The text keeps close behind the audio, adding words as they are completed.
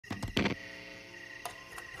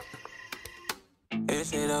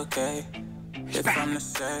Is it okay if I'm to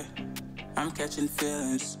say I'm catching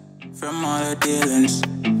feelings from all the dealings?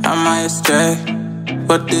 Am I astray?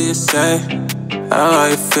 What do you say? How are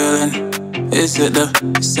you feeling? Is it the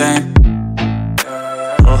same?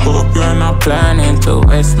 I hope you're not planning to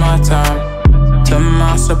waste my time. To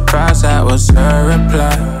my surprise, that was her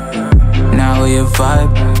reply. Now we a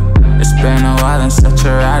vibe. It's been a while and such a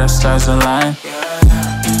ride, the stars align.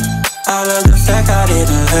 I love the fact I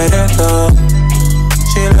didn't let her go.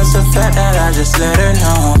 She loves the fact that I just let her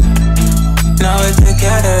know. Now we're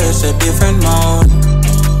together, it's a different mode.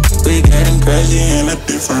 We getting crazy in a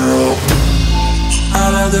different role.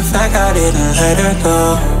 I love the fact I didn't let her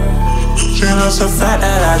go. She loves the fact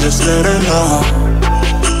that I just let her know.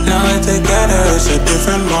 Now we're together, it's a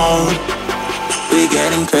different mode. We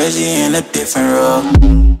getting crazy in a different role.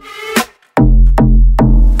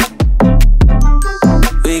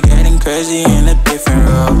 We getting crazy in a different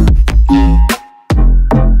role.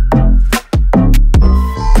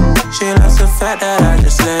 She loves the fact that I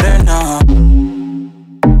just let her know.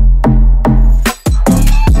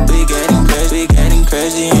 We getting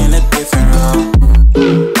crazy in a different role.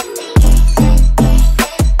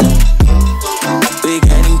 We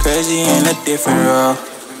getting crazy in a different role.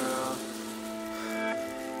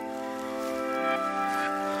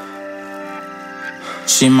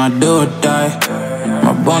 She my do or die,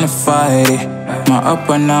 my bona fide. My up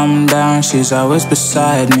when I'm down, she's always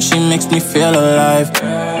beside me. She makes me feel alive,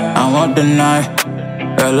 I won't deny.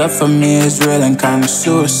 Her love for me is real and kinda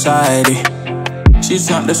suicide-y. She's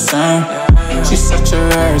not the same, she's such a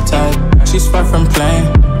rare type. She's far from plain,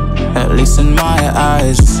 at least in my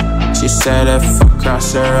eyes. She said if I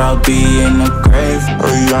cross her, I'll be in the grave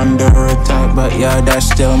or under her type, but yeah, that's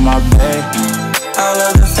still my babe. I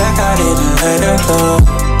love the fact I didn't let her go.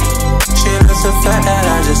 She loves the fact that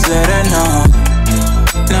I just let her know.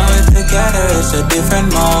 Now we're together, it's a different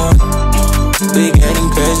mode. We getting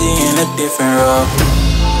crazy in a different role.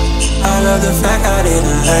 I love the fact I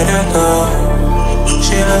didn't let her go.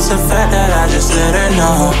 She loves the fact that I just let her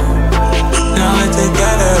know. Now we're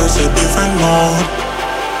together, it's a different mode.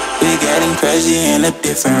 We getting crazy in a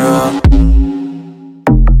different role.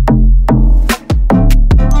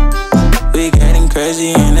 We getting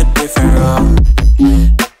crazy in a different role.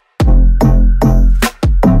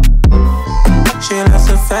 She loves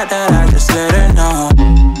the fact that I just let her know.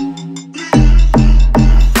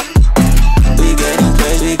 We getting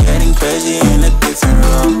crazy in a different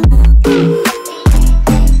role.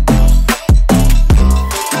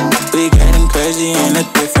 We getting crazy in a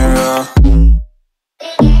different role.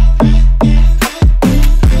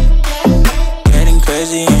 Getting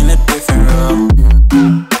crazy in a different role.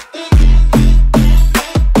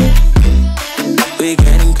 We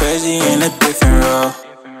getting crazy in a different role.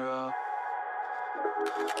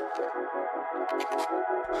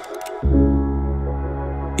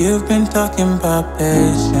 You've been talking about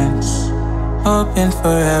patience, hoping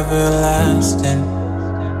for everlasting.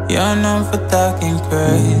 You're known for talking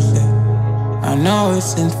crazy. I know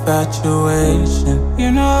it's infatuation. You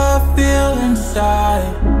know how I feel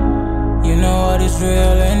inside. You know what is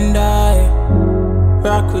real and I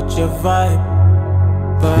rock with your vibe,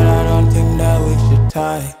 but I don't think that we should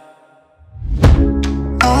tie.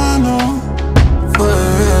 I know, for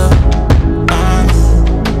real, I know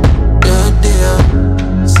the deal.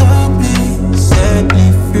 So please set me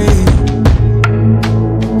free.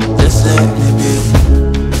 Just let me be.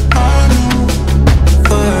 I know,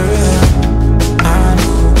 for real, I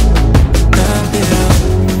know the deal.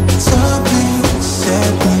 So please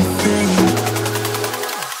set me free.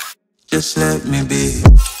 Just let me be.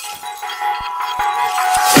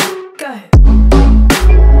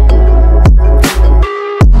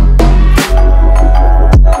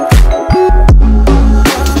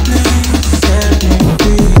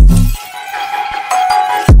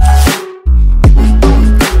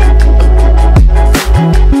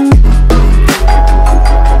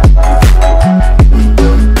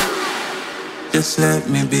 Just let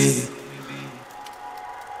me be.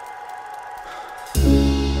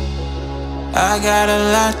 I got a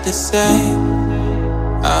lot to say.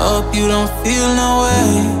 I hope you don't feel no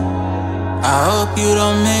way. I hope you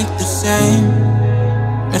don't make the same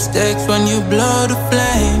mistakes when you blow the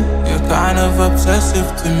flame. You're kind of obsessive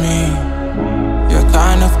to me. You're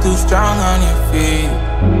kind of too strong on your feet.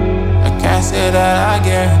 I can't say that I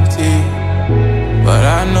guarantee, but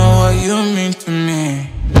I know what you mean to me.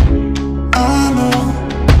 I know,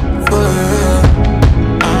 for real,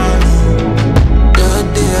 I know the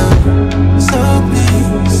deal. So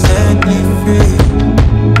please set me free.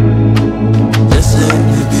 Just let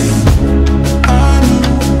me be. I know,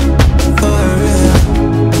 for real,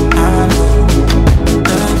 I know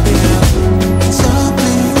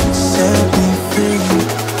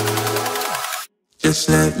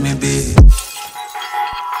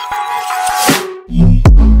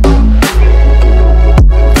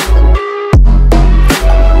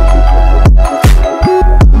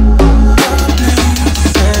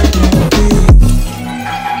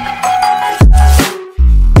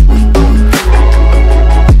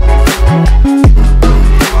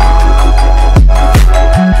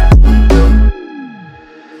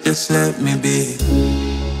just let me be.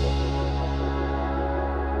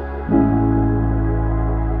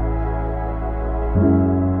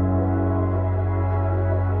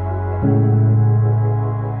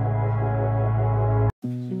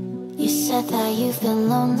 You said that you've been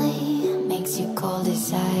lonely, makes you cold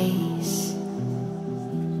as ice.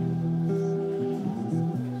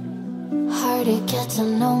 Hard to get to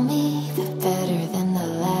know me, but better than the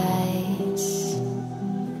lies.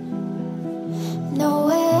 No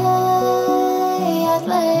way I'd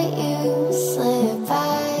let you slip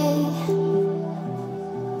by.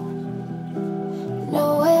 No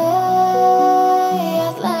way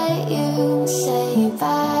I'd let you say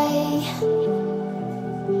bye.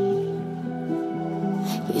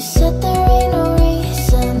 You said there ain't no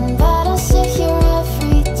reason, but I'll sit here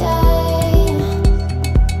every day,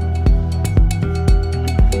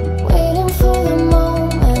 waiting for the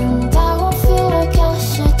moment I won't feel like I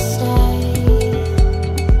should stay.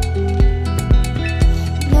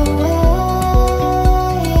 No way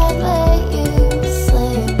I'd let you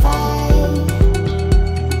slip by.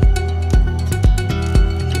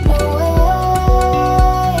 No way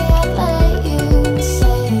I'd let you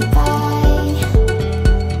say bye.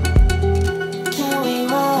 Can we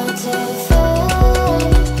watch it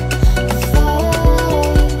fade, fade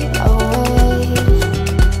away?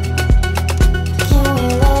 Can we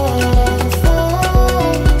let it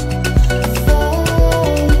fade, fade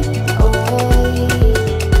away?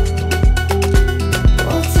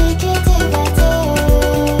 We'll take it day by day.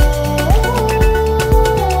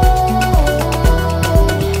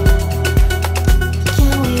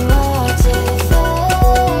 Can we watch it fade,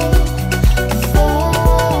 fade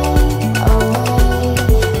away?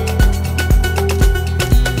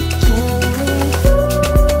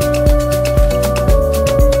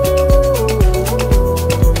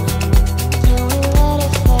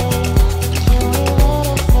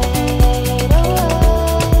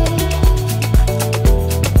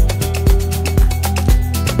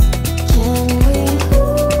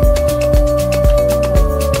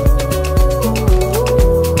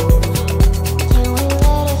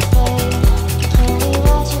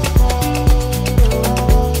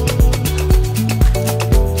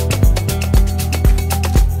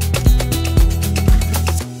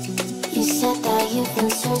 You said that you've been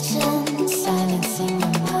searching, silencing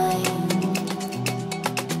your mind,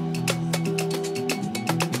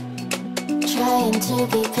 trying to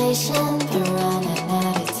be patient but running